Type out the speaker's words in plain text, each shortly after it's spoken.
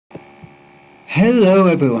Hello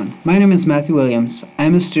everyone, my name is Matthew Williams. I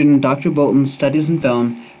am a student of Dr. Bolton's Studies in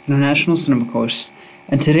Film International Cinema course,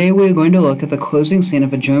 and today we are going to look at the closing scene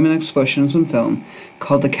of a German Expressionism film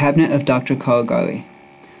called The Cabinet of Dr. Caligari.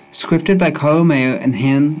 Scripted by Karl Mayer and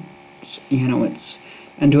Hans Janowitz,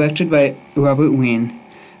 and directed by Robert Wiene,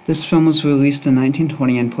 this film was released in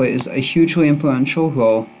 1920 and plays a hugely influential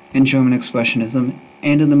role in German Expressionism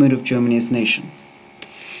and in the mood of Germany's nation.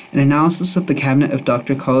 In analysis of The Cabinet of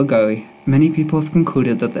Dr. Caligari, many people have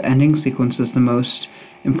concluded that the ending sequence is the most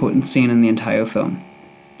important scene in the entire film.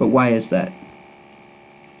 But why is that?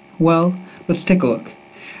 Well, let's take a look.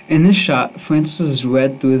 In this shot, Francis has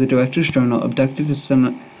read through the director's journal, abducted his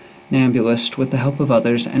somnambulist with the help of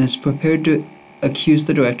others, and is prepared to accuse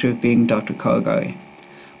the director of being Dr. Caligari.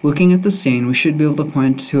 Looking at the scene, we should be able to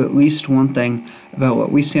point to at least one thing about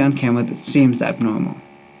what we see on camera that seems abnormal.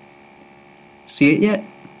 See it yet?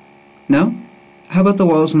 No? How about the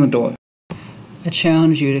walls and the door? I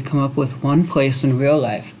challenge you to come up with one place in real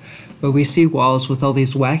life where we see walls with all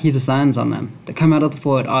these wacky designs on them that come out of the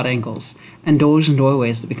floor at odd angles, and doors and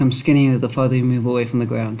doorways that become skinnier the farther you move away from the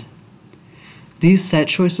ground. These set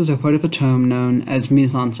choices are part of a term known as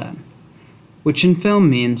mise en scène, which in film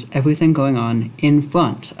means everything going on in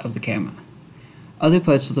front of the camera. Other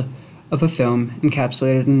parts of a film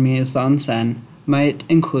encapsulated in mise en scène might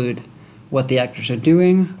include what the actors are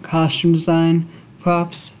doing, costume design,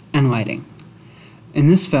 props, and lighting. In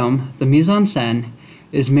this film, the mise en scène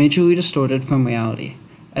is majorly distorted from reality,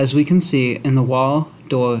 as we can see in the wall,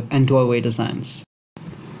 door, and doorway designs.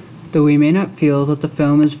 Though we may not feel that the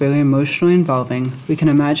film is very emotionally involving, we can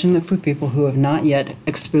imagine that for people who have not yet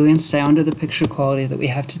experienced sound or the picture quality that we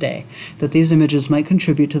have today, that these images might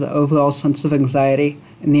contribute to the overall sense of anxiety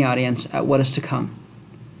in the audience at what is to come.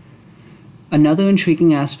 Another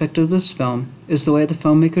intriguing aspect of this film is the way the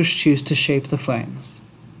filmmakers choose to shape the frames.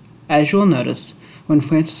 As you will notice, when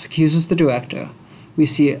Francis accuses the director, we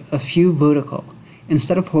see a few vertical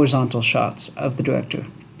instead of horizontal shots of the director.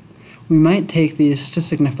 We might take these to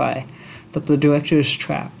signify that the director is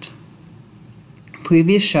trapped.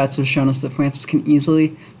 Previous shots have shown us that Francis can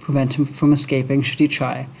easily prevent him from escaping should he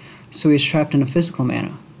try, so he is trapped in a physical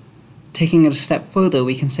manner. Taking it a step further,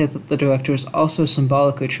 we can say that the director is also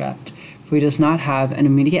symbolically trapped, for he does not have an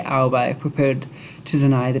immediate alibi prepared to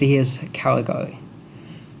deny that he is Caligari.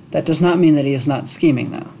 That does not mean that he is not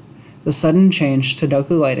scheming, though. The sudden change to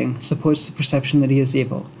darker lighting supports the perception that he is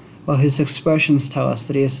evil, while his expressions tell us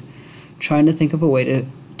that he is trying to think of a way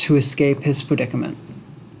to escape his predicament.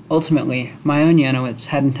 Ultimately, Mayer and Janowitz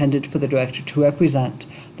had intended for the director to represent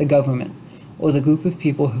the government, or the group of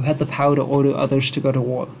people who had the power to order others to go to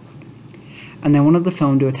war. And they wanted the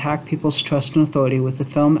film to attack people's trust and authority, with the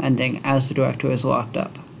film ending as the director is locked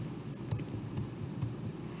up.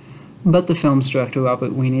 But the film's director,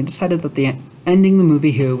 Robert Wiene, decided that ending the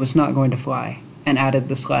movie here was not going to fly, and added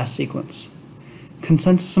this last sequence.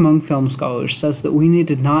 Consensus among film scholars says that Wiene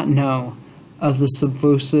did not know of the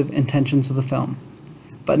subversive intentions of the film,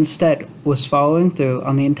 but instead was following through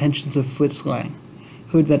on the intentions of Fritz Lang,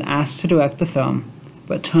 who had been asked to direct the film,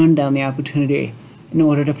 but turned down the opportunity in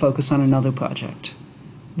order to focus on another project.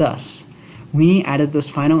 Thus, Wiene added this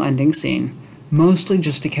final ending scene, mostly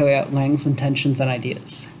just to carry out Lang's intentions and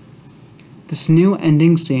ideas. This new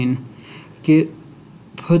ending scene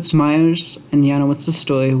puts Meyer's and Janowitz's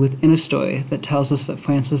story within a story that tells us that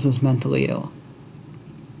Francis is mentally ill.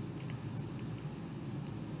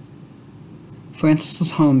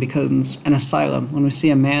 Francis's home becomes an asylum when we see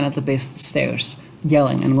a man at the base of the stairs,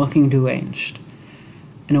 yelling and looking deranged,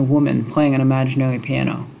 and a woman playing an imaginary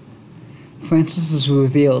piano. Francis is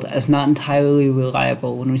revealed as not entirely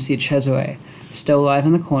reliable when we see Cesare still alive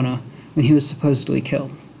in the corner when he was supposedly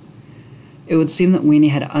killed. It would seem that Wiene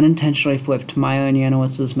had unintentionally flipped Mayer and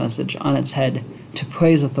Janowitz's message on its head to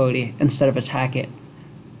praise authority instead of attack it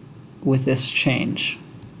with this change.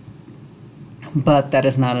 But that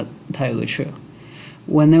is not entirely true.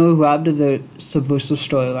 When they were robbed of their subversive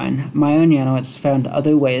storyline, Mayer and Janowitz found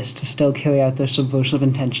other ways to still carry out their subversive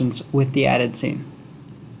intentions with the added scene.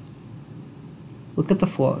 Look at the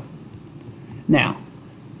floor. Now,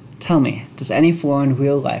 tell me, does any floor in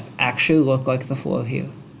real life actually look like the floor here?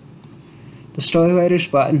 The story writers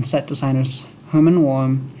brought in set designers Herman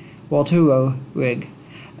Worm, Walter Rohrig,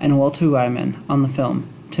 and Walter Ryman on the film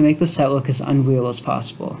to make the set look as unreal as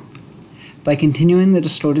possible. By continuing the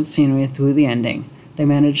distorted scenery through the ending, they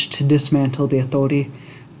managed to dismantle the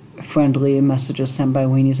authority-friendly messages sent by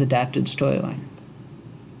Wiene's adapted storyline.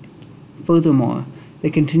 Furthermore, they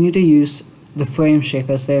continue to use the frame shape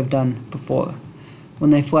as they have done before.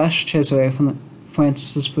 When they flash Cesare from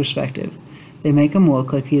Francis's perspective, they make him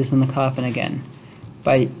look like he is in the coffin again,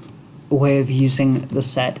 by way of using the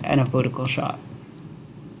set and a vertical shot.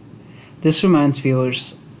 This reminds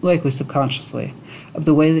viewers, likely subconsciously, of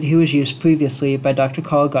the way that he was used previously by Dr.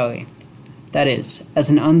 Caligari, that is, as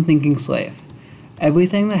an unthinking slave.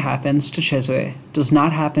 Everything that happens to Cesare does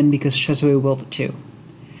not happen because Cesare willed it to,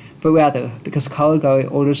 but rather because Caligari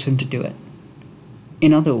orders him to do it.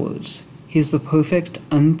 In other words, he is the perfect,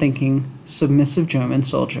 unthinking, submissive German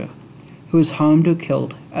soldier who is harmed or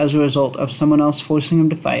killed as a result of someone else forcing him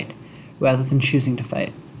to fight rather than choosing to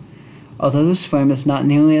fight. Although this frame is not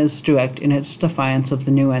nearly as direct in its defiance of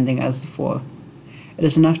the new ending as the four, it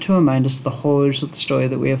is enough to remind us of the horrors of the story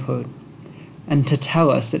that we have heard, and to tell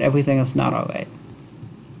us that everything is not all right.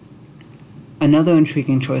 Another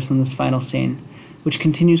intriguing choice in this final scene, which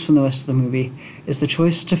continues from the rest of the movie, is the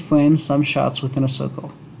choice to frame some shots within a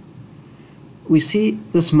circle. We see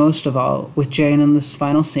this most of all with Jane in this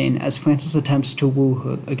final scene as Francis attempts to woo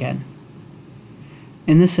her again.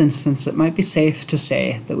 In this instance, it might be safe to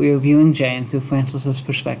say that we are viewing Jane through Francis's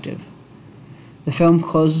perspective. The film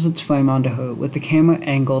closes its frame onto her, with the camera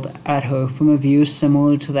angled at her from a view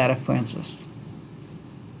similar to that of Francis.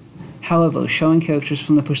 However, showing characters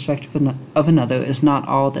from the perspective of another is not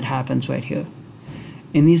all that happens right here.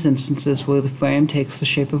 In these instances where the frame takes the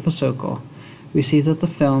shape of a circle, we see that the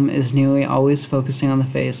film is nearly always focusing on the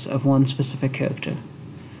face of one specific character.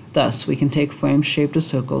 Thus, we can take frames shaped as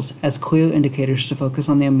circles as clear indicators to focus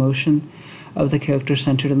on the emotion of the character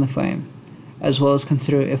centered in the frame, as well as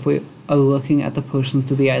consider if we are looking at the person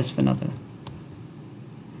through the eyes of another.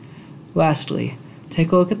 Lastly,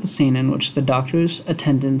 take a look at the scene in which the doctors,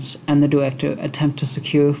 attendants, and the director attempt to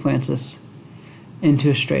secure Francis into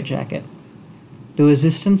a straitjacket. The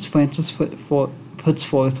resistance Francis puts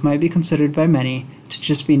forth might be considered by many to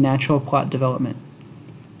just be natural plot development.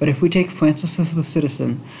 But if we take Francis as the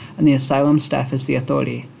citizen and the asylum staff as the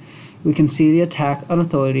authority, we can see the attack on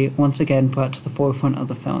authority once again brought to the forefront of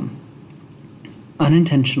the film.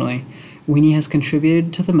 Unintentionally, Weenie has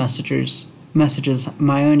contributed to the messages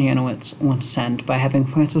Meyer and Janowitz want to send by having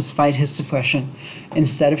Francis fight his suppression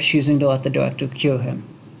instead of choosing to let the director cure him.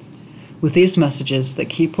 With these messages that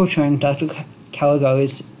keep portraying Dr.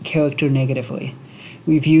 Caligari's character negatively,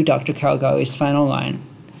 we view Dr. Caligari's final line,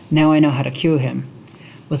 "Now I know how to cure him,"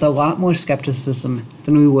 with a lot more skepticism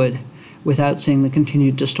than we would without seeing the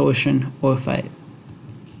continued distortion or fight.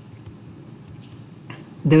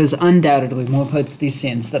 There is undoubtedly more parts of these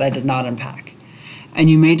scenes that I did not unpack, and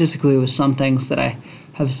you may disagree with some things that I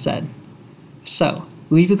have said. So,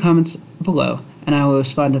 leave your comments below, and I will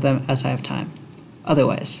respond to them as I have time.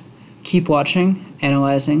 Otherwise, keep watching,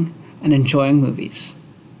 analyzing, and enjoying movies.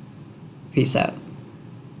 Peace out.